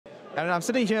And I'm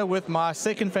sitting here with my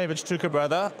second favorite Tshituka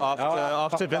brother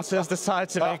after Vincent has decided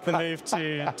to make the move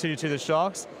to the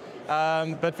Sharks.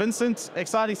 But Vincent,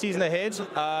 exciting season ahead.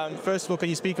 First of all, can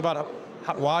you speak about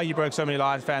why you broke so many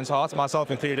Lions fans' hearts,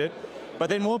 myself included? But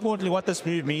then more importantly, what this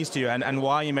move means to you and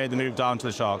why you made the move down to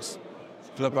the Sharks.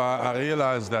 Flip, I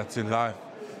realized that in life,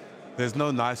 there's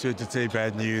no nice way to say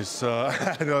bad news.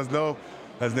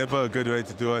 There's never a good way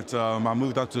to do it. I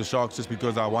moved up to the Sharks just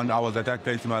because I was at that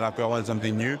place in my life where I wanted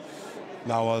something new.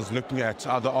 And I was looking at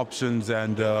other options,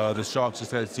 and the Sharks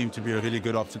just seemed to be a really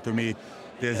good option for me.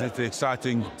 There's an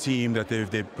exciting team that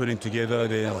they're putting together.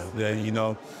 They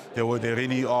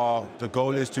really are. The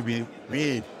goal is to be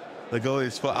me. The goal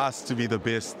is for us to be the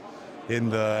best in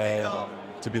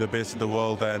the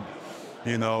world, and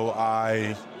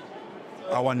I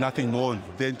want nothing more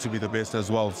than to be the best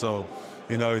as well. So,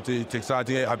 it's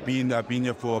exciting. I've been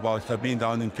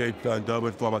down in Cape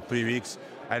Durban for about 3 weeks,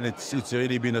 and it's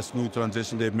really been a smooth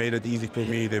transition. They've made it easy for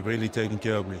me. They've really taken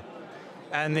care of me.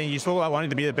 And then you spoke about wanting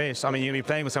to be the best. I mean, you're going to be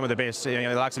playing with some of the best.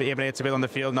 The likes of Evan Etzebeth on the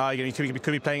field now. You could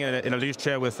be playing in a loose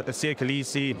chair with Siya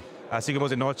Kolisi,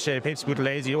 Sigurd Noche, Pepsi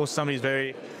Buthelezi, also somebody who's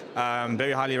very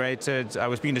highly rated.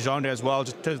 With being the genre as well,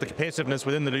 just in terms of the competitiveness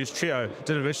within the loose trio.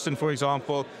 Dylan Richardson, for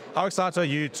example. How excited are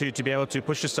you to be able to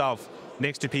push yourself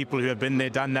next to people who have been there,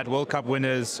 done that, World Cup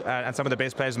winners, and some of the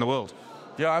best players in the world?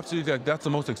 Yeah, absolutely. That's the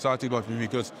most exciting about me,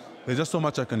 because there's just so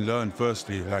much I can learn.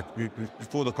 Firstly,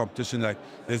 before the competition,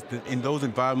 in those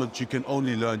environments you can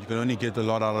only learn. You can only get a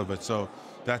lot out of it. So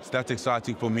that's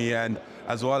exciting for me, and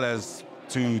as well as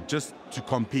to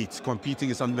compete. Competing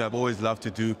is something I've always loved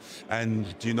to do, and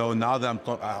now that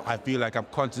I feel like I'm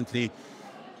constantly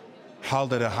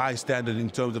held at a high standard in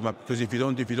terms of because if you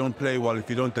don't play well, if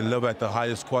you don't deliver at the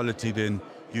highest quality, then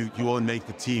you won't make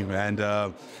the team. And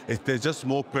there's just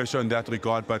more pressure in that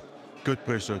regard, but good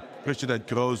pressure that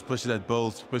grows, pressure that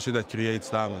builds, pressure that creates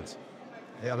diamonds.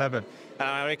 Yeah, I love it.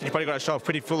 I reckon you probably got a shot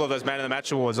pretty full of those Man of the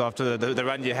Match awards after the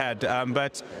run you had.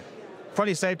 But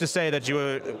probably safe to say that you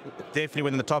were definitely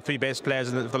within the top 3 best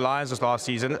players in the Lions this last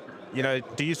season. Do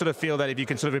you sort of feel that if you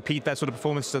can sort of repeat that sort of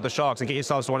performance to the Sharks and get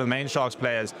yourselves to one of the main Sharks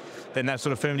players, then that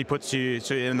sort of firmly puts you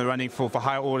in the running for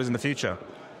higher orders in the future?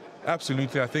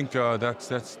 Absolutely. I think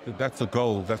that's the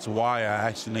goal. That's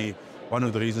why one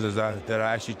of the reasons is that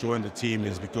I actually joined the team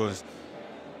is because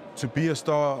to be a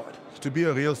star, to be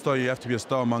a real star, you have to be a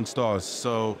star among stars.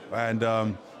 So, and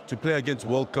to play against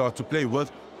world-class, to play with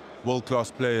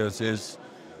world-class players is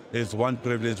one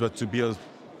privilege, but to be a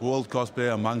world-class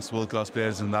player amongst world-class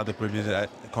players is another privilege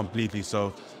completely.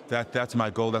 So that's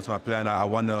my goal, that's my plan. I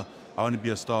want to be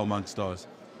a star amongst stars.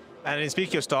 And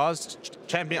speaking of stars,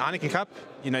 champion Heineken Cup,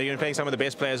 you're going to be playing some of the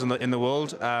best players in the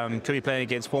world. Could be playing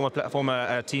against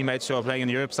former teammates who are playing in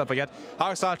Europe, stuff like that. How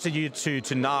excited are you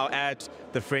to now add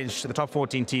the top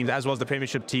 14 teams as well as the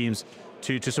Premiership teams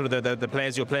to sort of the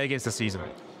players you'll play against this season?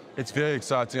 It's very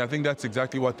exciting. I think that's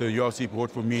exactly what the URC brought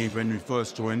for me when we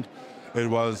first joined. It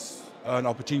was an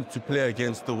opportunity to play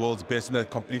against the world's best in a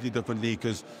completely different league,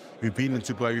 because we've been in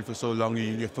Super Rugby for so long.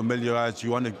 You're familiarized.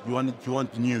 You want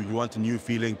a new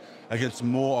feeling against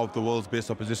more of the world's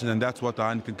best opposition, and that's what the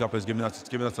Heineken Cup has given us. It's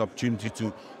given us the opportunity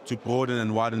to broaden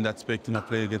and widen that spectrum of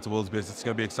play against the world's best. It's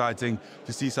going to be exciting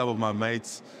to see some of my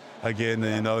mates again,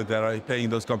 that are playing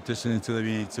those competitions. It's going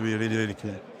to be really, really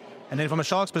cool. And then from a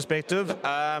Sharks perspective,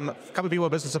 a couple of people were a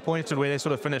bit disappointed where they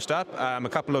sort of finished up. A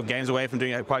couple of games away from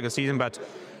doing quite a good season, but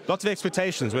lots of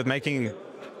expectations with making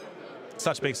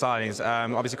such big signings.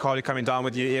 Obviously, Carly coming down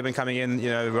with you, Evan coming in,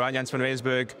 Ryan Jans van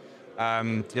Rensburg.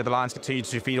 The Lions continue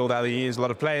to feed all the other years, a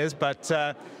lot of players. But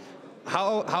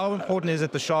how important is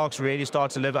it the Sharks really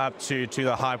start to live up to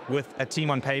the hype with a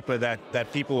team on paper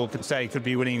that people could say could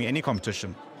be winning any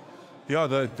competition? Yeah,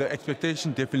 the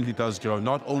expectation definitely does grow,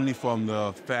 not only from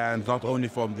the fans, not only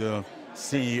from the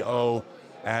CEO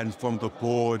and from the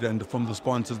board and from the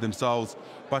sponsors themselves,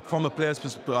 but from a player's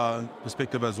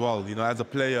perspective as well. As a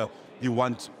player,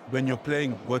 when you're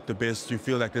playing with the best, you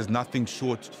feel like there's nothing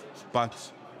short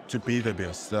but to be the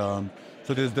best. So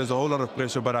there's a whole lot of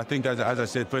pressure, but I think, as I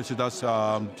said, pressure does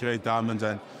create diamonds,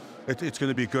 and it's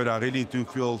going to be good. I really do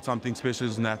feel something special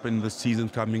is going to happen this season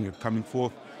coming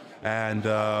forth. And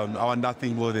I want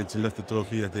nothing more than to lift the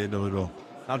trophy at the end of it all.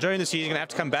 Now, during the season, you're going to have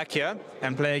to come back here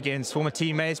and play against former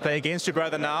teammates, play against your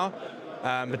brother now,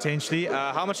 potentially.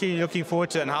 How much are you looking forward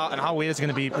to, and how weird is it going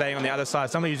to be playing on the other side?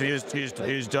 Somebody who's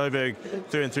Joburg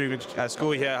through and through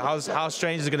school here. How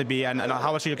strange is it going to be, and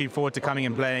how much are you looking forward to coming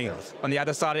and playing on the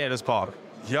other side of Ellis Park?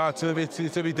 Yeah, it'll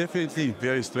be definitely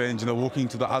very strange, walking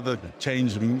to the other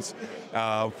change rooms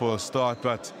for a start,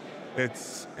 but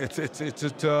it's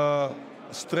a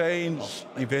strange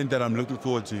event that I'm looking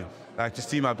forward to. like to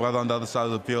see my brother on the other side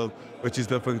of the field, which is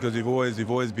different because we've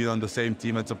always been on the same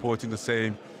team and supporting the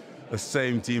same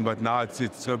team. But now it's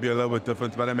going to be a little bit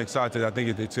different. But I'm excited. I think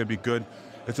it's going to be good.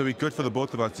 It's going to be good for the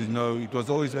both of us. You know, it was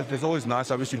always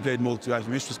nice. I wish we played more. I wish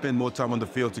we spent more time on the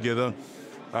field together.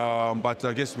 But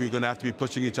I guess we're going to have to be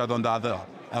pushing each other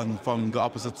from the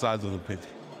opposite sides of the pitch.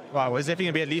 Right, well, there's definitely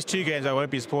going to be at least 2 games I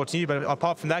won't be supporting you, but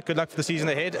apart from that, good luck for the season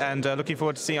ahead, and looking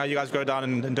forward to seeing how you guys go down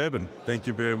in Durban. Thank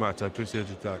you very much. I appreciate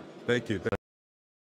your time. Thank you.